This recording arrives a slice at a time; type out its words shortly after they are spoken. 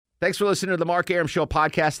Thanks for listening to the Mark Arum Show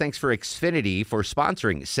podcast. Thanks for Xfinity for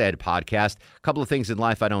sponsoring said podcast. A couple of things in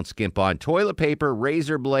life I don't skimp on. Toilet paper,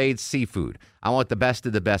 razor blades, seafood. I want the best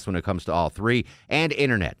of the best when it comes to all three. And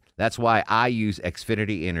internet. That's why I use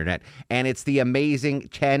Xfinity Internet. And it's the amazing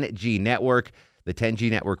 10G network. The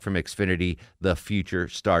 10G network from Xfinity. The future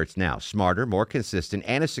starts now. Smarter, more consistent,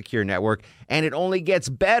 and a secure network. And it only gets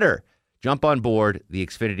better. Jump on board the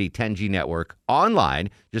Xfinity 10G network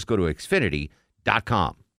online. Just go to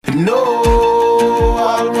Xfinity.com. No,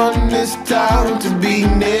 I'll run this town to be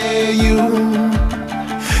near you.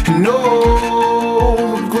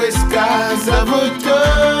 No gray skies ever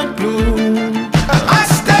turn blue. I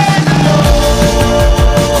stand alone.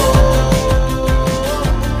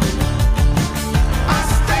 I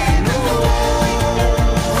stand alone.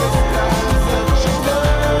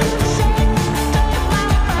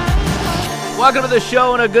 Welcome to the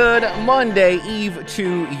show and a good Monday Eve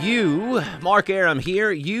to you. Mark Arum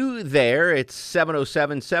here, you there. It's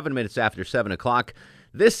 7:07, 7 minutes after 7 o'clock.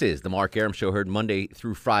 This is the Mark Arum Show, heard Monday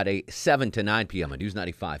through Friday, 7 to 9 p.m. on News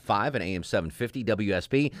 95.5 and AM 750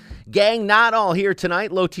 WSB. Gang, not all here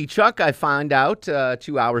tonight. Low T Chuck, I found out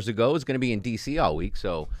 2 hours ago, is going to be in D.C. all week,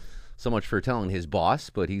 so much for telling his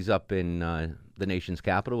boss, but he's up in the nation's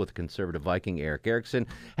capital with the conservative Viking, Eric Erickson.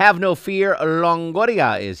 Have no fear,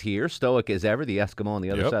 Longoria is here, stoic as ever, the Eskimo on the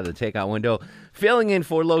other side of the takeout window. Filling in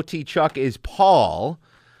for Low T Chuck is Paul,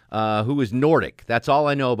 who is Nordic. That's all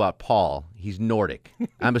I know about Paul. He's Nordic.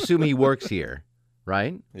 I'm assuming he works here,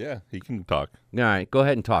 right? Yeah, he can talk. All right, go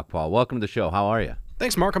ahead and talk, Paul. Welcome to the show. How are you?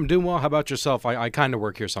 Thanks, Mark. I'm doing well. How about yourself? I kind of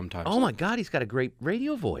work here sometimes. Oh, my God, he's got a great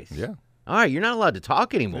radio voice. Yeah. All right, you're not allowed to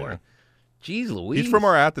talk anymore. Jeez Louise. He's from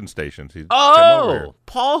our Athens stations. He's Oh,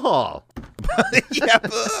 Paul.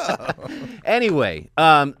 Anyway,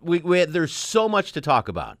 there's so much to talk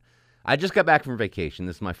about. I just got back from vacation.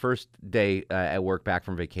 This is my first day at work back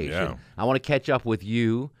from vacation. Yeah. I want to catch up with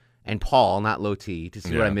you and Paul, not Low T, to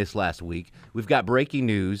see what I missed last week. We've got breaking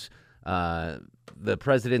news. The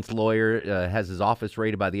president's lawyer has his office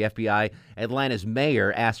raided by the FBI. Atlanta's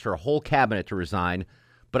mayor asked her whole cabinet to resign.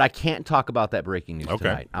 But I can't talk about that breaking news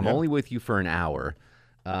tonight. I'm only with you for an hour,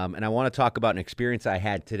 and I want to talk about an experience I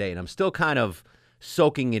had today, and I'm still kind of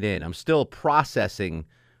soaking it in. I'm still processing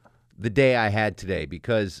the day I had today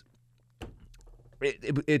because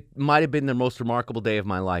it might have been the most remarkable day of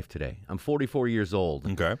my life today. I'm 44 years old.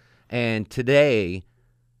 Okay. And today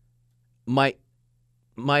might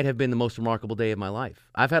have been the most remarkable day of my life.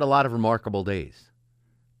 I've had a lot of remarkable days.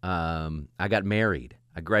 I got married.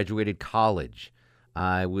 I graduated college.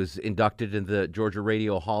 I was inducted into the Georgia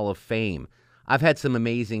Radio Hall of Fame. I've had some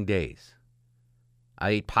amazing days.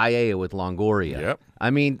 I ate paella with Longoria. Yep. I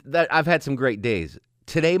mean, I've had some great days.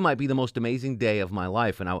 Today might be the most amazing day of my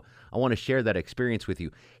life, and I want to share that experience with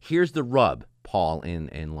you. Here's the rub, Paul and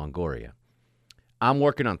Longoria. I'm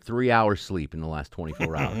working on 3 hours sleep in the last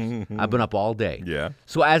 24 hours. I've been up all day. Yeah.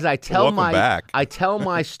 So as I tell back. I tell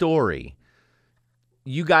my story,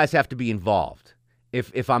 you guys have to be involved.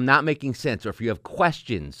 If I'm not making sense or if you have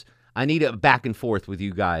questions, I need a back and forth with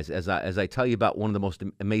you guys as I tell you about one of the most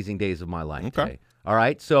amazing days of my life today. All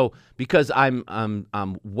right? So because I'm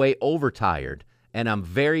way overtired and I'm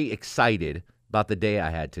very excited about the day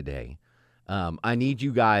I had today, I need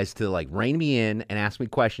you guys to rein me in and ask me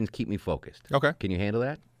questions, keep me focused. Okay. Can you handle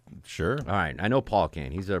that? Sure. All right. I know Paul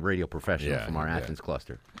can. He's a radio professional from our Athens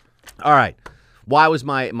cluster. All right. Why was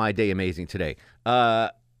my day amazing today?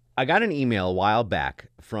 I got an email a while back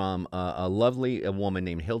from a lovely woman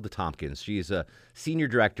named Hilda Tompkins. She is a senior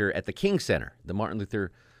director at the King Center, the Martin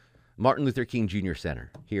Luther King Jr.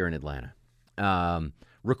 Center here in Atlanta,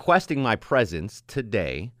 requesting my presence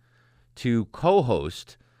today to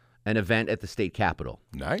co-host an event at the state capitol.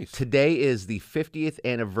 Nice. Today is the 50th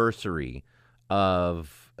anniversary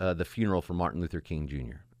of the funeral for Martin Luther King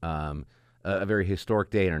Jr., a very historic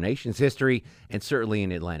day in our nation's history and certainly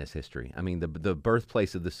in Atlanta's history. I mean, the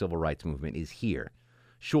birthplace of the civil rights movement is here.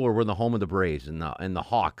 Sure, we're the home of the Braves and the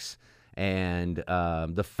Hawks and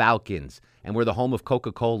the Falcons, and we're the home of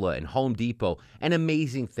Coca-Cola and Home Depot and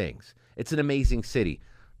amazing things. It's an amazing city.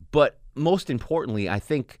 But most importantly, I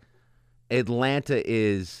think Atlanta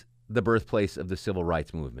is the birthplace of the civil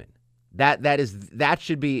rights movement. That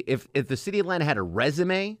should be, if the city of Atlanta had a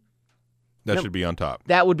resume, that should be on top.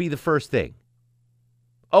 That would be the first thing.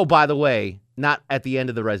 Oh, by the way, not at the end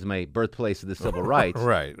of the resume, birthplace of the civil rights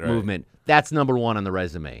movement. That's number one on the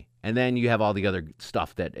resume. And then you have all the other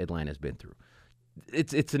stuff that Atlanta's been through.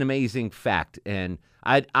 It's an amazing fact, and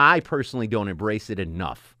I personally don't embrace it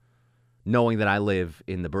enough, knowing that I live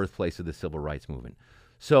in the birthplace of the civil rights movement.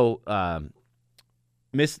 So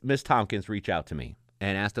Miss Tompkins reached out to me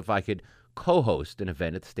and asked if I could co-host an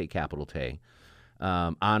event at the state capitol today,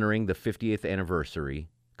 honoring the 50th anniversary,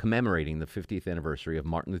 commemorating the 50th anniversary of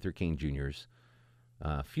Martin Luther King Jr.'s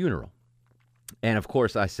funeral. And of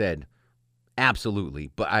course, I said, absolutely,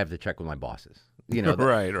 but I have to check with my bosses. You know,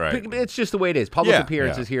 Right. It's just the way it is. Public Yeah,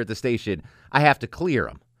 appearances yeah. here at the station, I have to clear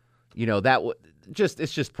them. You know,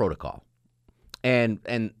 it's just protocol. And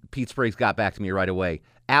Pete Spriggs got back to me right away.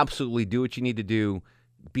 Absolutely, do what you need to do.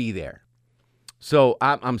 Be there. So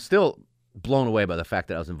I'm still blown away by the fact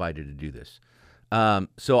that I was invited to do this.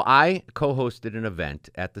 So I co-hosted an event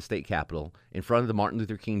at the state capitol in front of the Martin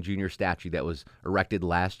Luther King Jr. statue that was erected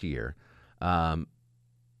last year,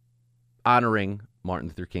 honoring Martin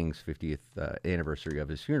Luther King's 50th anniversary of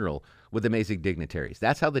his funeral with amazing dignitaries.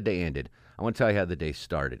 That's how the day ended. I want to tell you how the day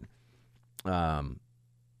started.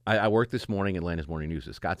 I worked this morning at Atlanta's Morning News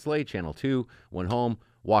with Scott Slade, Channel 2, went home,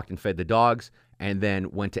 walked and fed the dogs, and then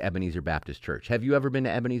went to Ebenezer Baptist Church. Have you ever been to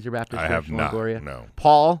Ebenezer Baptist I Church have in not, Longoria? no.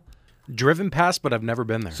 Paul? Driven past, but I've never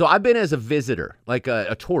been there. So I've been as a visitor, like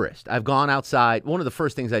a tourist. I've gone outside. One of the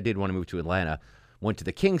first things I did when I moved to Atlanta, went to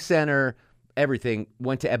the King Center, everything,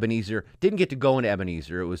 went to Ebenezer. Didn't get to go into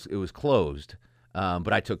Ebenezer. It was closed.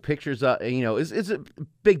 But I took pictures of, it's a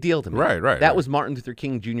big deal to me. Right. That was Martin Luther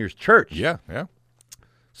King Jr.'s church. Yeah.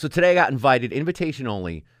 So today I got invited, invitation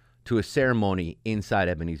only, to a ceremony inside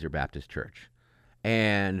Ebenezer Baptist Church.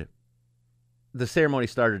 And the ceremony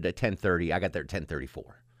started at 10:30. I got there at 10:34.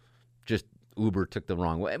 Just Uber took the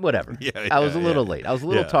wrong way. Whatever. I was a little late. I was a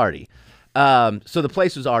little tardy. So the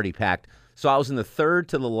place was already packed. So I was in the third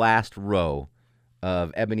to the last row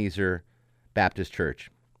of Ebenezer Baptist Church.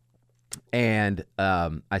 And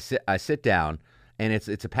I sit down, and it's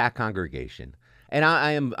a packed congregation. And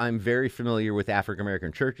I'm very familiar with African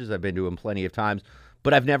American churches. I've been to them plenty of times,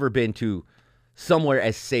 but I've never been to somewhere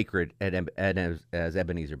as sacred as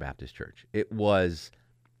Ebenezer Baptist Church. It was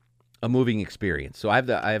a moving experience. So I have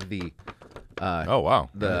the Oh, wow.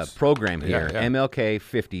 the Nice. program here, Yeah. MLK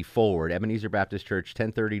 50 forward, Ebenezer Baptist Church,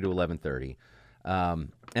 10:30 to 11:30,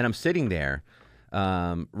 and I'm sitting there.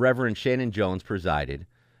 Reverend Shannon Jones presided.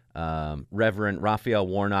 Reverend Raphael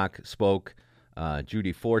Warnock spoke.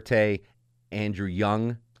 Judy Forte, Andrew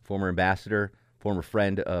Young, former ambassador, former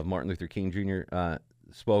friend of Martin Luther King Jr.,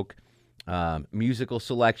 spoke. Musical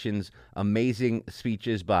selections, amazing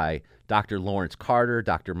speeches by Dr. Lawrence Carter,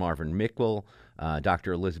 Dr. Marvin Mickle,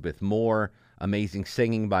 Dr. Elizabeth Moore, amazing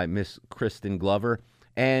singing by Miss Kristen Glover.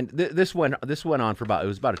 And this went on for it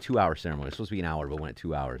was about a 2-hour ceremony. It was supposed to be an hour, but went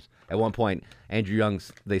 2 hours. At one point, Andrew Young,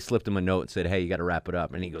 they slipped him a note and said, "Hey, you got to wrap it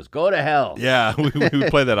up." And he goes, "Go to hell." Yeah, we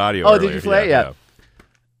played that audio Oh, earlier. did you play it? Yeah.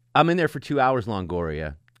 I'm in there for 2 hours,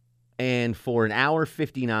 Longoria. And for an hour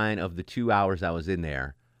 59 of the 2 hours I was in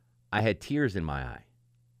there, I had tears in my eye.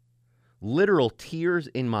 Literal tears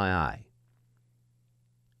in my eye.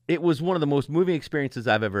 It was one of the most moving experiences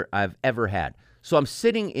I've ever had. So I'm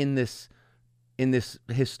sitting in this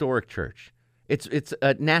historic church. It's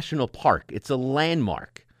a national park. It's a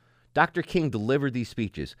landmark. Dr. King delivered these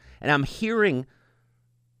speeches, and I'm hearing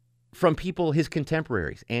from people, his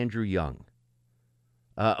contemporaries, Andrew Young,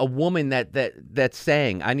 a woman that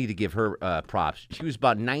sang. I need to give her props. She was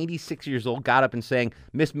about 96 years old, got up and sang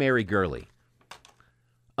Miss Mary Gurley.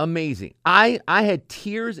 Amazing. I had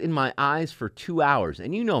tears in my eyes for 2 hours,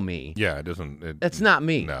 and you know me. Yeah, it doesn't. That's not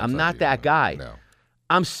me. No, it's I'm not you. that guy. No.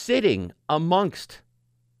 I'm sitting amongst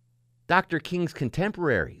Dr. King's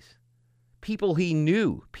contemporaries, people he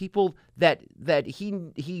knew, people that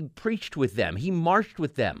he preached with them, he marched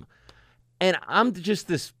with them. And I'm just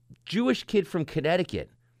this Jewish kid from Connecticut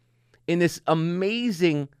in this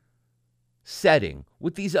amazing setting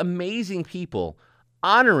with these amazing people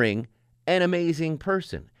honoring an amazing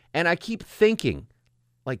person. And I keep thinking,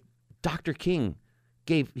 like, Dr. King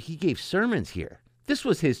gave sermons here. This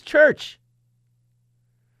was his church.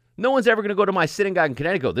 No one's ever going to go to my synagogue in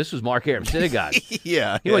Connecticut. Go, this was Mark Aram Synagogue.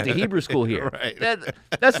 Yeah. He went to Hebrew school here. Right.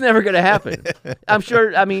 That's never going to happen. I'm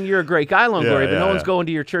sure, I mean, you're a great guy, Longoria, but no one's yeah. going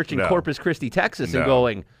to your church in No. Corpus Christi, Texas, and No.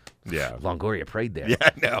 going, Yeah. Longoria prayed there. Yeah,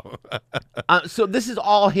 no. So this is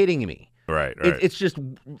all hitting me. Right. It's just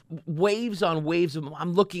waves on waves.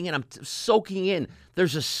 I'm looking and I'm soaking in.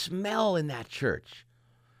 There's a smell in that church.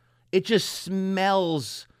 It just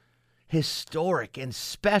smells historic and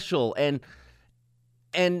special,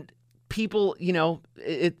 and people,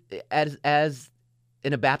 as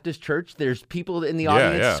in a Baptist church, there's people in the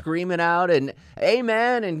audience screaming out and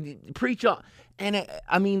amen and preach on. And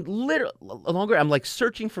I mean, literally, longer, I'm like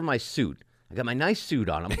searching for my suit. I got my nice suit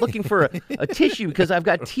on. I'm looking for a tissue because I've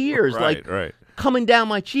got tears right. coming down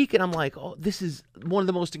my cheek. And I'm like, oh, this is one of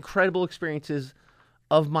the most incredible experiences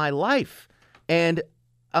of my life. And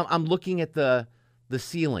I'm looking at the the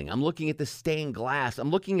ceiling. I'm looking at the stained glass. I'm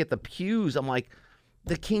looking at the pews. I'm like,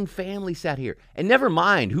 the King family sat here. And never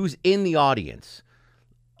mind who's in the audience.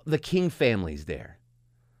 The King family's there.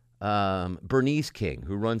 Bernice King,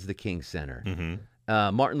 who runs the King Center.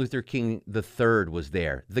 Martin Luther King III was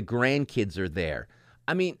there. The grandkids are there.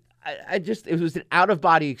 I mean, it was an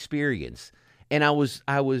out-of-body experience. And I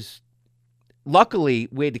was luckily,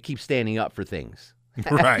 we had to keep standing up for things.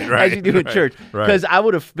 Right. As you do in church. Right. Because I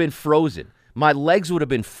would have been frozen. My legs would have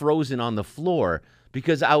been frozen on the floor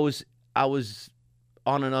because I was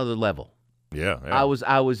on another level. Yeah. I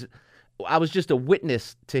was just a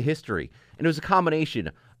witness to history. And it was a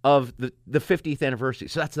combination of the 50th anniversary.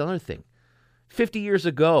 So that's another thing. 50 years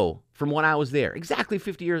ago from when I was there, exactly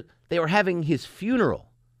 50 years, they were having his funeral.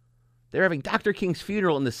 They were having Dr. King's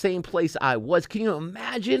funeral in the same place I was. Can you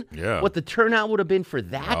imagine what the turnout would have been for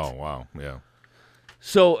that? Oh, wow. Yeah.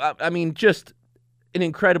 So, I mean, just an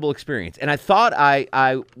incredible experience. And I thought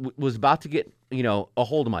I was about to get, a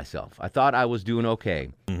hold of myself. I thought I was doing okay.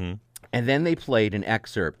 And then they played an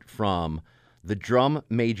excerpt from The Drum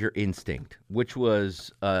Major Instinct, which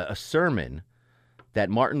was a sermon that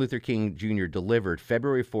Martin Luther King Jr. delivered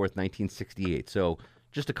February 4th, 1968. So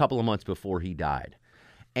just a couple of months before he died.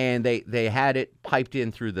 And they had it piped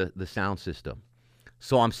in through the sound system.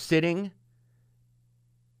 So I'm sitting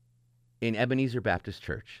in Ebenezer Baptist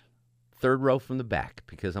Church, third row from the back,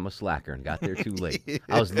 because I'm a slacker and got there too late.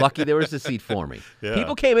 I was lucky there was a seat for me. Yeah.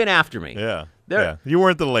 People came in after me. Yeah. You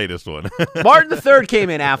weren't the latest one. Martin III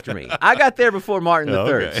came in after me. I got there before Martin III,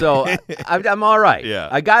 Okay. so I'm all right. Yeah.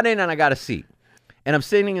 I got in and I got a seat. And I'm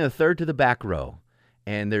sitting in the third to the back row.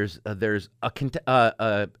 And there's a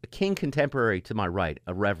King contemporary to my right,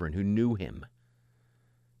 a reverend who knew him.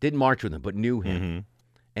 Didn't march with him, but knew him.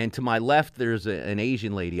 And to my left, there's an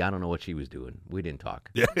Asian lady. I don't know what she was doing. We didn't talk.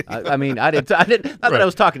 Yeah. I mean, I didn't. Not that I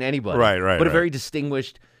was talking to anybody. Right. But a very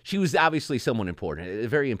distinguished. She was obviously someone important. A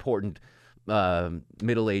very important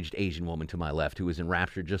middle-aged Asian woman to my left who was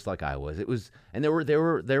enraptured just like I was. It was, and there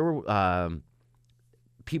were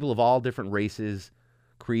people of all different races,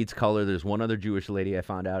 creeds, color. There's one other Jewish lady I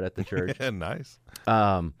found out at the church. Nice.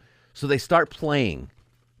 So they start playing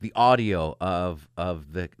the audio of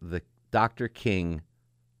the Dr. King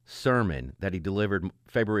sermon that he delivered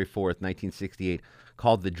February 4th, 1968,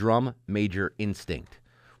 called The Drum Major Instinct,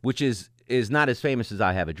 which is not as famous as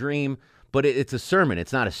I Have a Dream, but it's a sermon.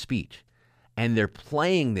 It's not a speech. And they're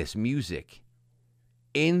playing this music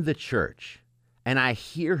in the church, and I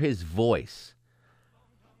hear his voice.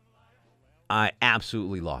 I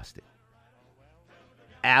absolutely lost it.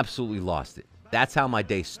 Absolutely lost it. That's how my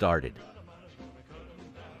day started.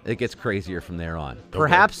 It gets crazier from there on.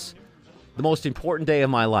 Perhaps the most important day of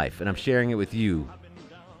my life, and I'm sharing it with you,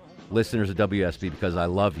 listeners of WSB, because I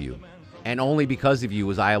love you. And only because of you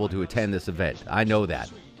was I able to attend this event. I know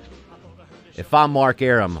that. If I'm Mark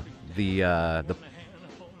Aram, the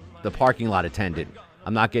parking lot attendant,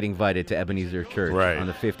 I'm not getting invited to Ebenezer Church on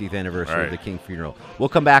the 50th anniversary of the King funeral. We'll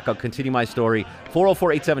come back. I'll continue my story.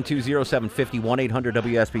 404-872-0750,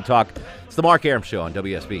 1-800-WSB Talk. It's the Mark Aram Show on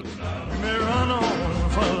WSB.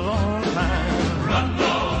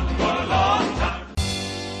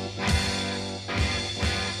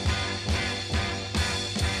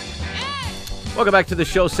 Welcome back to the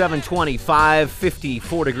show, 725,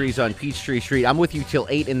 54 degrees on Peachtree Street. I'm with you till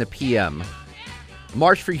 8 in the p.m.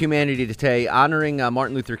 March for Humanity today, honoring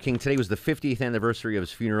Martin Luther King. Today was the 50th anniversary of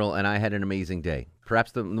his funeral, and I had an amazing day,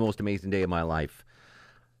 perhaps the most amazing day of my life.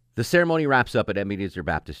 The ceremony wraps up at Ebenezer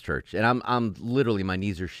Baptist Church, and I'm literally, my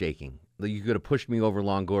knees are shaking. You could have pushed me over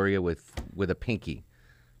Longoria with a pinky.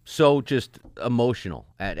 So just emotional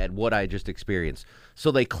at what I just experienced. So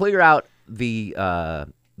they clear out the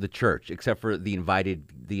church, except for the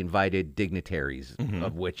invited dignitaries,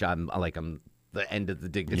 of which I'm the end of the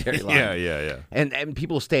dignitary line. Yeah. And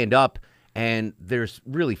people stand up, and there's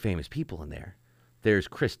really famous people in there. There's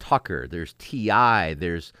Chris Tucker, there's T.I.,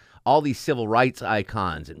 there's all these civil rights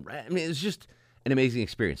icons, and I mean, it's just an amazing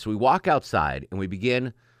experience. So we walk outside, and we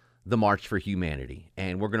begin the March for Humanity,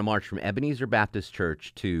 and we're going to march from Ebenezer Baptist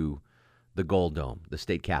Church to the Gold Dome, the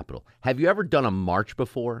state capitol. Have you ever done a march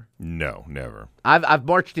before? No, never. I've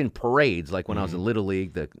marched in parades, like when I was in Little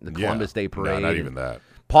League, the Columbus Day Parade. No, not even that.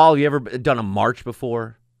 Paul, you ever done a march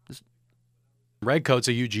before? Redcoat's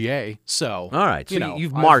a UGA, so all right. So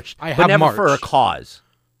you've marched, I but have never marched. for a cause.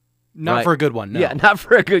 Not right? for a good one, no. Yeah, not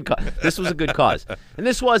for a good cause. This was a good cause. And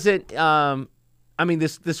this wasn't,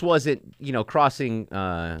 this wasn't, crossing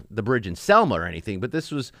the bridge in Selma or anything, but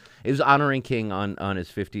it was honoring King on his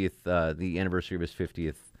 50th, the anniversary of his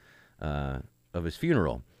 50th, of his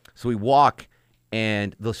funeral. So we walk,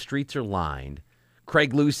 and the streets are lined.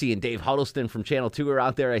 Craig Lucy and Dave Huddleston from Channel 2 are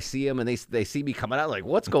out there. I see them, and they see me coming out like,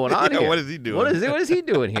 what's going on here? What is he doing? What is he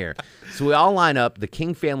doing here? So we all line up. The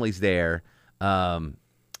King family's there.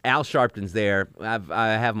 Al Sharpton's there. I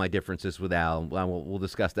have my differences with Al. We'll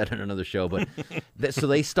discuss that in another show. But so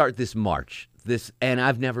they start this march. And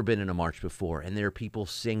I've never been in a march before, and there are people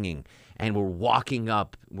singing, and we're walking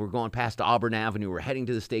up. We're going past Auburn Avenue. We're heading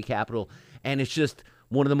to the state capitol, and it's just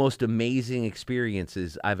one of the most amazing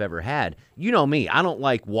experiences I've ever had. You know me. I don't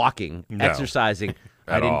like walking, exercising.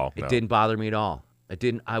 It didn't bother me at all.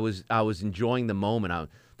 I was enjoying the moment.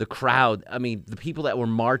 The crowd, I mean, the people that were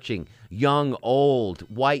marching, young, old,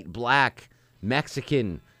 white, black,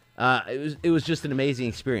 Mexican. It was just an amazing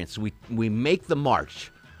experience. We make the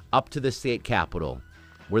march up to the state capitol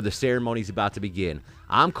where the ceremony is about to begin.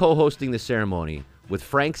 I'm co-hosting the ceremony with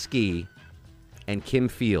Frank Ski and Kim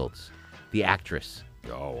Fields, the actress.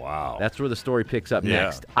 Oh, wow. That's where the story picks up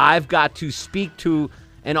next. I've got to speak to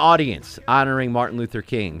an audience honoring Martin Luther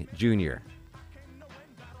King Jr.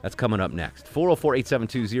 That's coming up next.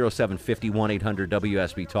 404-872-0750,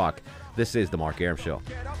 1-800-WSB Talk. This is The Mark Arum Show.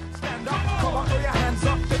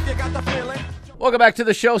 Welcome back to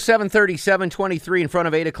the show. 7:30, 7:23 in front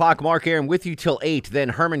of 8 o'clock. Mark Arum with you till 8. Then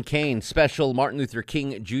Herman Cain, special Martin Luther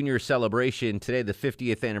King Jr. celebration. Today, the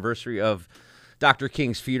 50th anniversary of Dr.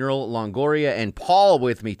 King's funeral, Longoria, and Paul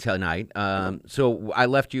with me tonight. So I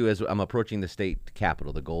left you as I'm approaching the state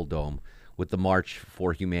capitol, the Gold Dome, with the March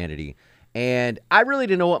for Humanity. And I really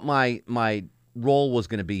didn't know what my role was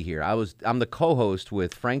going to be here. I'm the co-host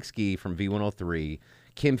with Frank Ski from V103,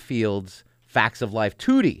 Kim Fields, Facts of Life,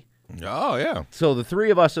 Tootie. Oh, yeah. So the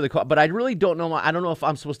three of us are but I really don't know. I don't know if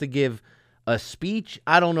I'm supposed to give a speech.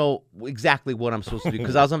 I don't know exactly what I'm supposed to do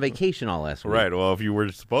because I was on vacation all last week. Right. Well, if you were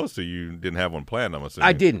supposed to, you didn't have one planned, I'm assuming.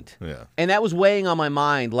 I didn't. Yeah. And that was weighing on my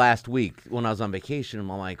mind last week when I was on vacation. I'm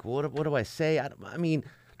like, what do I say? I mean,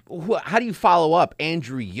 how do you follow up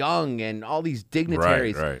Andrew Young and all these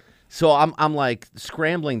dignitaries? Right. So I'm like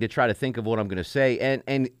scrambling to try to think of what I'm going to say.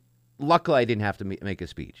 And luckily I didn't have to make a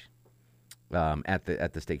speech at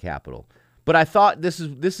the state capitol. But I thought this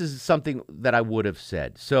is something that I would have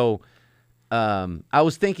said. So I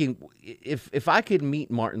was thinking if I could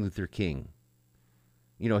meet Martin Luther King,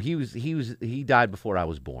 you know, he died before I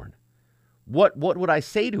was born. What would I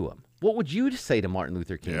say to him? What would you say to Martin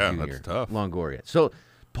Luther King Jr.? That's tough. Longoria. So,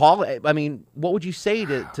 Paul, I mean, what would you say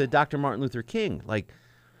to Dr. Martin Luther King? Like,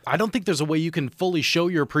 I don't think there's a way you can fully show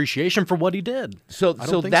your appreciation for what he did. So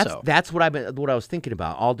that's what I was thinking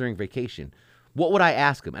about all during vacation. What would I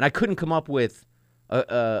ask him? And I couldn't come up with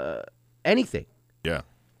anything. Yeah.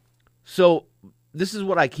 So this is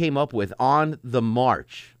what I came up with on the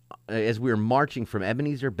march as we were marching from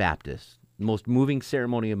Ebenezer Baptist, the most moving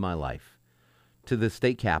ceremony of my life, to the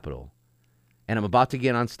state capitol. And I'm about to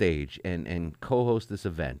get on stage and co-host this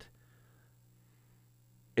event.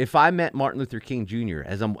 If I met Martin Luther King Jr.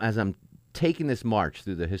 as I'm taking this march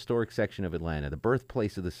through the historic section of Atlanta, the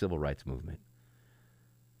birthplace of the civil rights movement,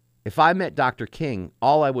 if I met Dr. King,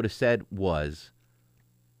 all I would have said was,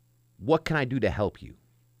 what can I do to help you?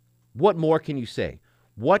 What more can you say?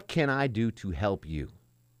 What can I do to help you?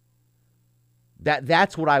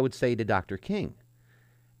 That's what I would say to Dr. King.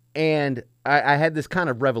 And I had this kind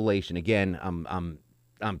of revelation. Again,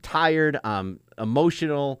 I'm tired, I'm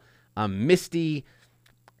emotional, I'm misty,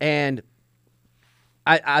 and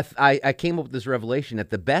I came up with this revelation that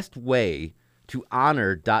the best way to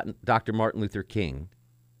honor Dr. Martin Luther King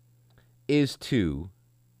is to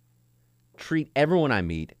treat everyone I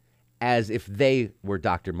meet as if they were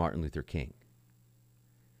Dr. Martin Luther King.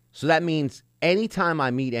 So that means anytime I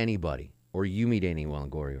meet anybody, or you meet anyone,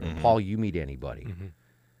 Longoria, or Paul, you meet anybody,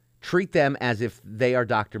 treat them as if they are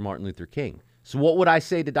Dr. Martin Luther King. So what would I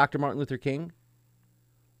say to Dr. Martin Luther King?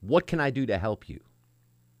 What can I do to help you?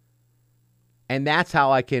 And that's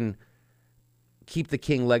how I can keep the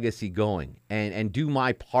King legacy going and do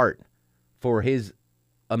my part for his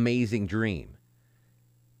amazing dream,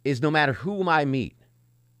 is no matter whom I meet,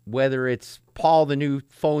 whether it's Paul, the new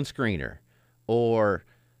phone screener, or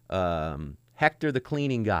Hector, the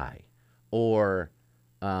cleaning guy, or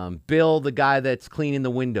Bill, the guy that's cleaning the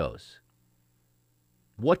windows,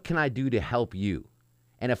 what can I do to help you?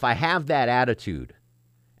 And if I have that attitude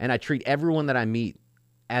and I treat everyone that I meet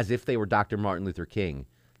as if they were Dr. Martin Luther King,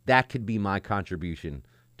 that could be my contribution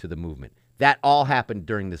to the movement. That all happened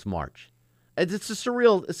during this march. It's a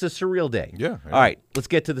surreal day. Yeah. All right, let's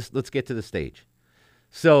get to the stage.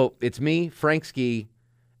 So it's me, Frank Ski,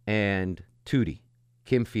 and Tootie,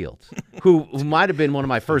 Kim Fields, who might have been one of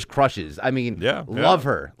my first crushes. I mean, love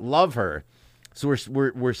her. So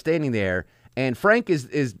we're standing there, and Frank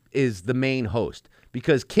is the main host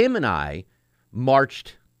because Kim and I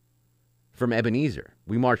marched from Ebenezer.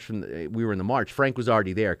 We were in the march. Frank was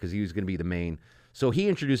already there because he was going to be the main. So he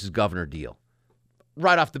introduces Governor Deal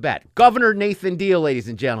right off the bat. Governor Nathan Deal, ladies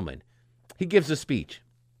and gentlemen. He gives a speech.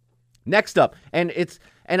 Next up, and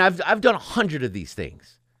I've done 100 of these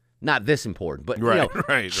things. Not this important, but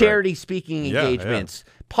charity speaking engagements,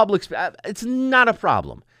 public. It's not a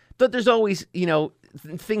problem. But there's always,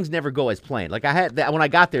 things never go as planned. Like I had that when I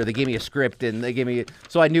got there, they gave me a script and they gave me,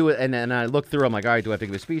 so I knew it. And then I looked through. I'm like, all right, do I have to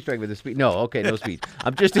give a speech? Do I give a speech? No, okay, no speech.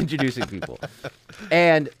 I'm just introducing people.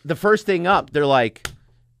 And the first thing up, they're like,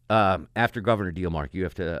 after Governor Deal, Mark, you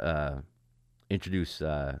have to introduce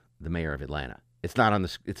the mayor of Atlanta. It's not on the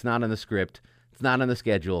script. It's not on the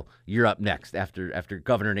schedule. You're up next after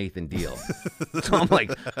Governor Nathan Deal. So I'm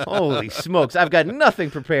like, holy smokes, I've got nothing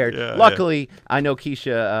prepared. Luckily, I know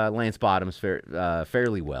Keisha Lance Bottoms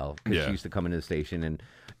fairly well because she used to come into the station.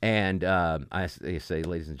 And I say,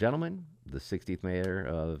 ladies and gentlemen, the 60th mayor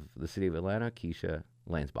of the city of Atlanta, Keisha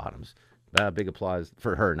Lance Bottoms. Big applause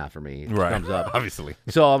for her, not for me. Thumbs up, obviously.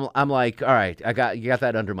 So I'm like, all right, you got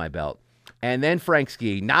that under my belt. And then Frank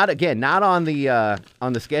Ski, not on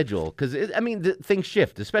the schedule, because things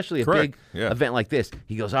shift, especially a big event like this.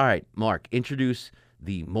 He goes, all right, Mark, introduce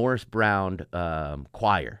the Morris Brown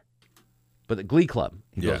choir, but the Glee Club.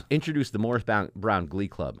 He goes, introduce the Morris Brown Glee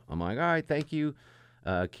Club. I'm like, all right, thank you,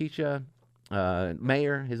 Keisha,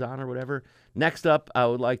 Mayor, His Honor, whatever. Next up, I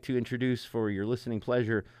would like to introduce, for your listening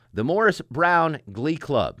pleasure, the Morris Brown Glee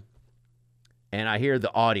Club. And I hear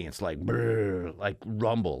the audience like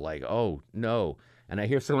rumble, like, oh, no. And I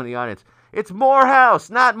hear someone in the audience, it's Morehouse,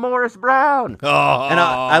 not Morris Brown. Oh. And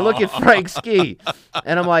I look at Frank Ski,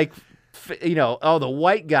 and I'm like, the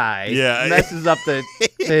white guy messes up the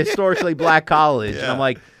historically black college. And I'm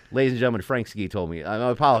like, ladies and gentlemen, Frank Ski told me. I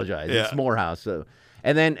apologize. It's Morehouse. So,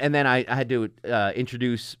 and then I had to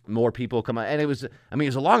introduce more people come on. And it was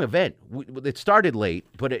a long event. It started late,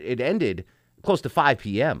 but it ended close to 5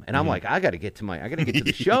 p.m. And I'm like, I got to get to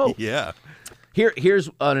the show. Here's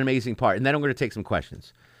an amazing part, and then I'm going to take some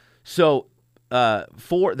questions. So,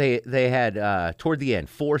 they had toward the end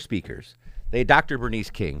 4 speakers. They had Dr.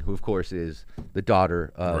 Bernice King, who of course is the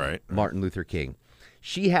daughter of Martin Luther King.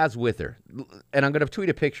 She has with her, and I'm going to tweet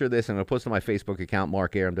a picture of this. I'm going to post it on my Facebook account,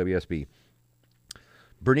 Mark Aram WSB.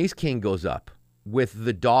 Bernice King goes up with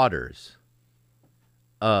the daughters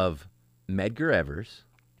of Medgar Evers,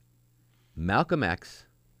 Malcolm X,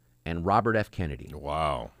 and Robert F. Kennedy.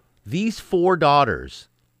 Wow. These 4 daughters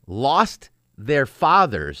lost their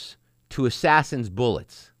fathers to assassins'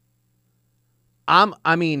 bullets.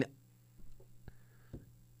 Medgar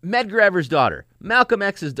Evers' daughter, Malcolm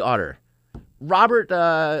X's daughter,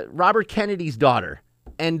 Robert Kennedy's daughter,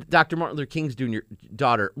 and Dr. Martin Luther King's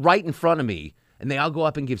daughter right in front of me, and they all go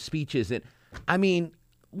up and give speeches. And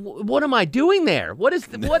what am I doing there? What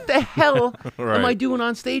the hell am I doing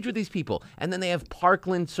on stage with these people? And then they have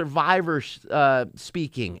Parkland survivors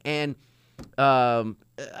speaking, and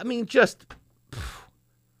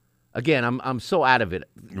again, I'm so out of it.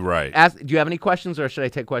 Right. Do you have any questions, or should I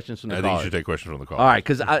take questions from the call? I think you should take questions from the call. All right,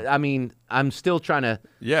 because I'm still trying to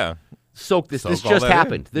soak this. This Soak just all that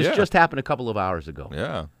happened. in. This just happened a couple of hours ago.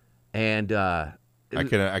 Yeah. And I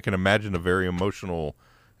can imagine a very emotional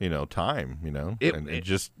time, and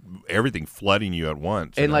just everything flooding you at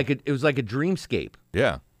once. And it was like a dreamscape.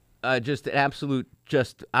 Yeah. Just an absolute,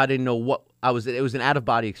 I didn't know what it was an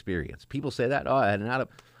out-of-body experience. People say that,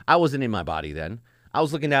 I wasn't in my body then. I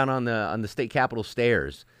was looking down on the state capitol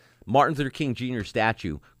stairs, Martin Luther King Jr.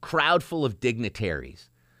 statue, crowd full of dignitaries,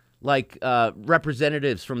 like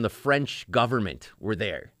representatives from the French government were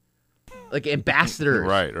there, like ambassadors.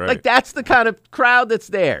 Right. Like that's the kind of crowd that's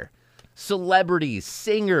there. Celebrities,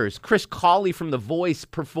 singers, Chris Cawley from The Voice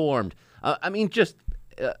performed.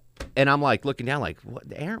 And I'm like looking down, like, what?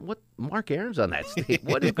 Mark Aram's on that stage.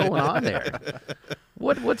 What is going on there?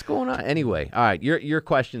 What's going on? Anyway, all right. Your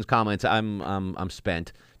questions, comments. I'm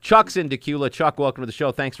spent. Chuck's in Decula. Chuck, welcome to the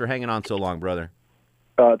show. Thanks for hanging on so long, brother.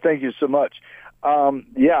 Thank you so much.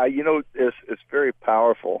 It's very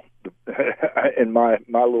powerful, and my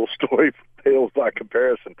little story pales by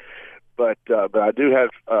comparison. But I do have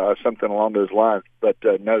something along those lines. But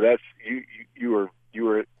no, that's you were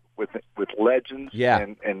with legends. Yeah.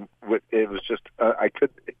 And it was just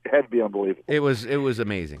it had to be unbelievable. It was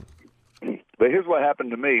amazing. But here's what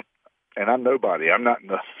happened to me, and I'm nobody. I'm not in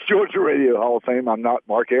the Georgia Radio Hall of Fame. I'm not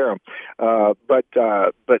Mark Aram. But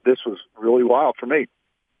this was really wild for me.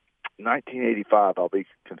 1985. I'll be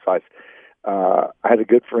concise. I had a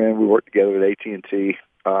good friend. We worked together at AT&T.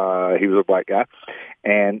 He was a black guy,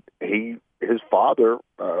 and his father.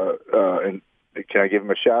 And can I give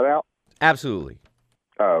him a shout out? Absolutely.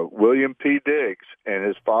 William P. Diggs, and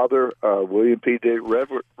his father, William P. Diggs,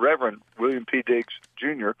 Reverend William P. Diggs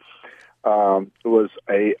Jr., was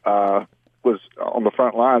on the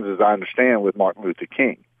front lines, as I understand, with Martin Luther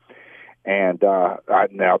King. And now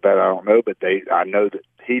that I don't know, but I know that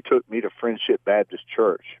he took me to Friendship Baptist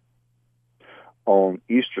Church on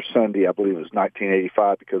Easter Sunday, I believe it was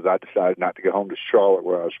 1985, because I decided not to go home to Charlotte,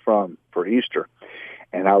 where I was from, for Easter.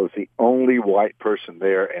 And I was the only white person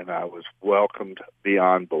there, and I was welcomed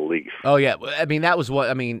beyond belief. Oh, yeah. I mean, that was what,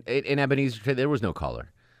 I mean, in Ebenezer, there was no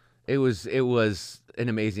color. It was an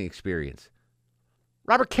amazing experience.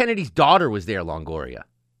 Robert Kennedy's daughter was there, Longoria.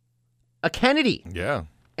 A Kennedy. Yeah.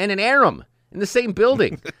 And an Aram in the same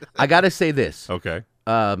building. I got to say this. Okay.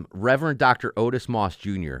 Reverend Dr. Otis Moss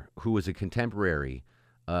Jr., who was a contemporary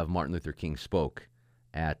of Martin Luther King, spoke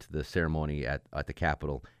at the ceremony at the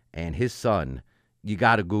Capitol. And his son, you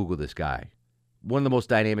got to Google this guy. One of the most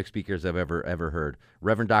dynamic speakers I've ever heard.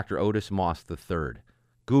 Reverend Dr. Otis Moss III.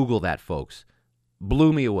 Google that, folks.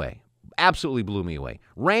 Blew me away. Absolutely blew me away.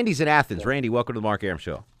 Randy's in Athens. Randy, welcome to the Mark Arum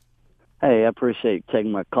Show. Hey, I appreciate you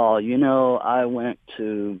taking my call. You know, I went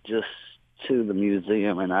to the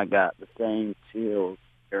museum, and I got the same chills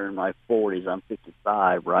during my 40s. I'm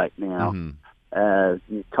 55 right now, as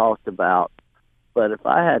you talked about. But if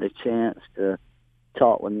I had a chance to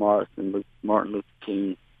talk with Martin Luther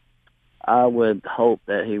King, I would hope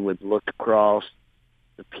that he would look across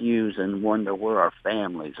the pews and wonder where our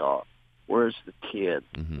families are. Where's the kids?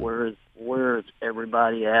 Where's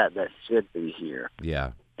everybody at that should be here?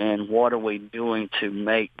 Yeah. And what are we doing to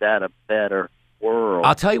make that a better world?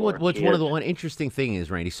 I'll tell you what's one interesting thing is,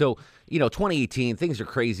 Randy. So, 2018, things are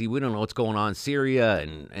crazy. We don't know what's going on in Syria,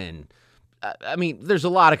 and I mean, there's a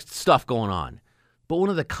lot of stuff going on. But one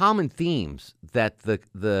of the common themes that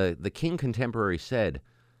the King contemporary said,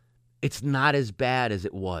 it's not as bad as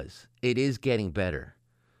it was. It is getting better.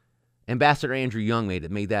 Ambassador Andrew Young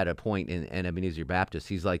made that a point in Ebenezer Baptist.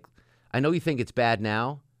 He's like, I know you think it's bad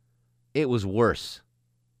now. It was worse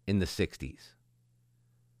in the 60s.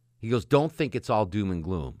 He goes, don't think it's all doom and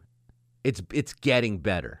gloom. It's getting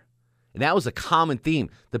better. And that was a common theme.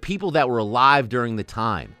 The people that were alive during the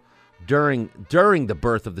time, during the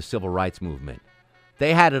birth of the civil rights movement,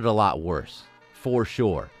 they had it a lot worse, for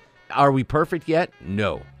sure. Are we perfect yet?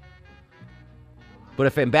 No. But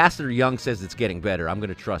if Ambassador Young says it's getting better, I'm going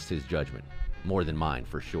to trust his judgment more than mine,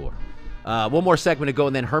 for sure. One more segment to go,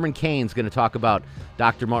 and then Herman Cain's going to talk about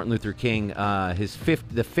Dr. Martin Luther King, the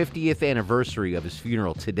 50th anniversary of his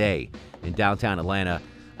funeral today in downtown Atlanta.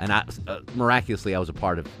 And miraculously, I was a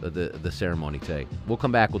part of the ceremony today. We'll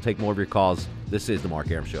come back. We'll take more of your calls. This is The Mark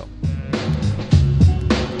Arum Show.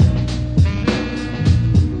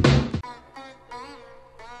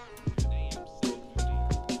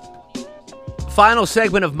 Final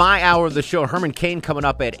segment of my hour of the show. Herman Cain coming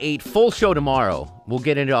up at 8. Full show tomorrow. We'll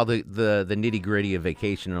get into all the nitty-gritty of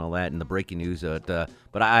vacation and all that and the breaking news.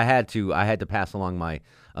 But I had to pass along my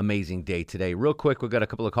amazing day today. Real quick, we've got a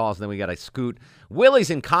couple of calls, and then we got to scoot. Willie's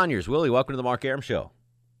in Conyers. Willie, welcome to the Mark Arum Show.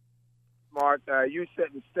 Mark, you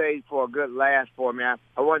set the stage for a good laugh for me.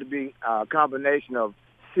 I want to be a combination of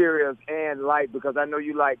serious and light, because I know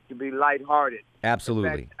you like to be lighthearted.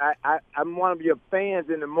 Absolutely. In fact, I'm one of your fans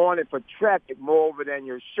in the morning for traffic more over than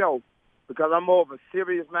your show, because I'm more of a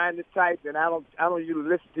serious-minded type, and I don't usually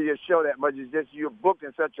listen to your show that much. It's just you're booked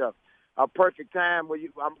in such a perfect time where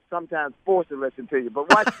I'm sometimes forced to listen to you. But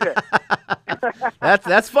watch this.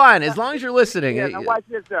 That's fine, as long as you're listening. Yeah, now watch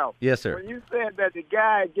this, though. Yes, sir. When you said that the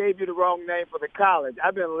guy gave you the wrong name for the college,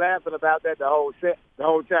 I've been laughing about that the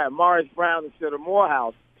whole time. Morris Brown instead of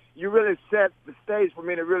Morehouse. You really set the stage for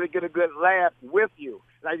me to really get a good laugh with you.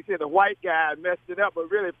 Like you said, the white guy messed it up,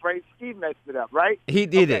 but really Frank Ski messed it up, right? He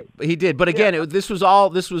did it. He did. But again, this was all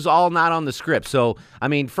not on the script. So I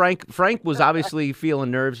mean, Frank was obviously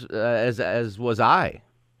feeling nerves, as was I.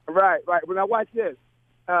 Right. Well, now watch this.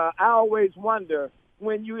 I always wonder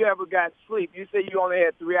when you ever got sleep. You say you only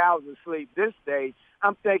had 3 hours of sleep this day.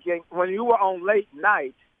 I'm thinking when you were on late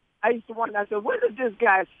night, I used to wonder, I said, when does this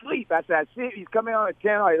guy sleep? I said, I see he's coming on at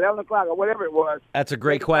 10 or 11 o'clock or whatever it was. That's a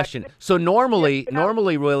great question. So normally,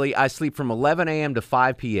 Willie, I sleep from 11 a.m. to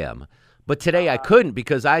 5 p.m. But today I couldn't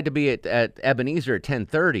because I had to be at Ebenezer at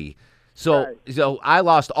 10:30. So I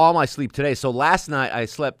lost all my sleep today. So last night I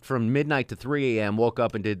slept from midnight to 3 a.m., woke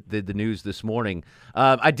up and did the news this morning.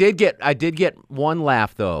 I did get one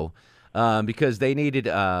laugh, though, because they needed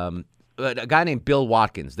a guy named Bill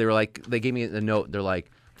Watkins. They gave me a note. They're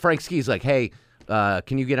like, Frank Ski's like, hey,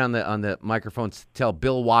 can you get on the microphone, tell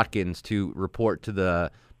Bill Watkins to report to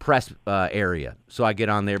the press area? So I get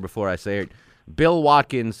on there before I say it. Bill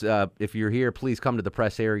Watkins, if you're here, please come to the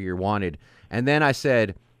press area. You're wanted. And then I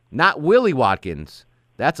said, not Willie Watkins.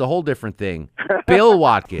 That's a whole different thing. Bill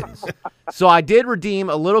Watkins. So I did redeem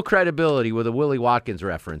a little credibility with a Willie Watkins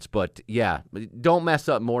reference. But, yeah, don't mess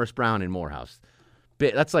up Morris Brown and Morehouse.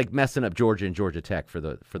 That's like messing up Georgia and Georgia Tech for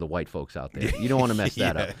the white folks out there. You don't want to mess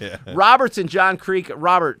that up. Yeah. Robert's in John Creek.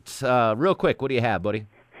 Robert, real quick, what do you have, buddy?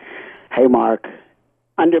 Hey, Mark.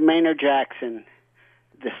 Under Maynard Jackson,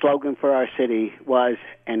 the slogan for our city was,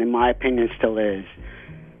 and in my opinion still is,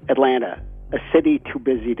 Atlanta, a city too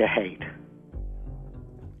busy to hate.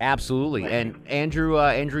 Absolutely. And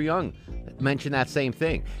Andrew Young mentioned that same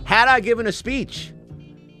thing. Had I given a speech,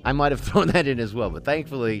 I might have thrown that in as well. But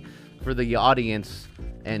thankfully, for the audience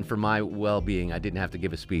and for my well-being, I didn't have to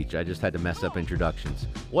give a speech. I just had to mess up introductions.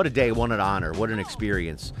 What a day, what an honor, what an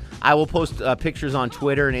experience. I will post pictures on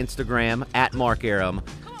Twitter and Instagram at Mark Arum,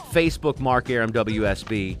 Facebook Mark Arum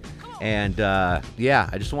WSB. And, yeah,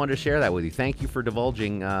 I just wanted to share that with you. Thank you for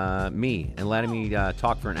divulging me and letting me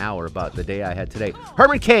talk for an hour about the day I had today.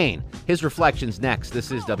 Herman Cain, his reflections next.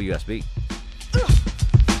 This is WSB.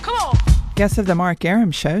 Come on. Guests of the Mark Arum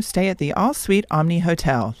Show stay at the All Suite Omni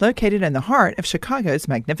Hotel, located in the heart of Chicago's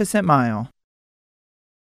Magnificent Mile.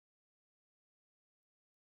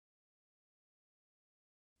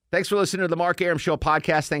 Thanks for listening to the Mark Arum Show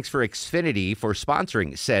podcast. Thanks for Xfinity for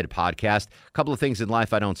sponsoring said podcast. A couple of things in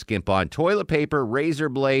life I don't skimp on. Toilet paper, razor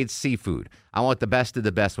blades, seafood. I want the best of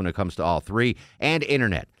the best when it comes to all three. And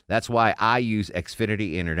internet. That's why I use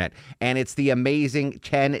Xfinity Internet. And it's the amazing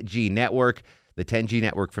 10G network. The 10G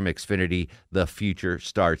network from Xfinity. The future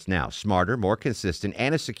starts now. Smarter, more consistent,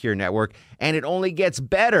 and a secure network. And it only gets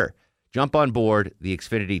better. Jump on board the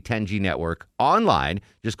Xfinity 10G network online.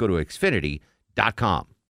 Just go to Xfinity.com.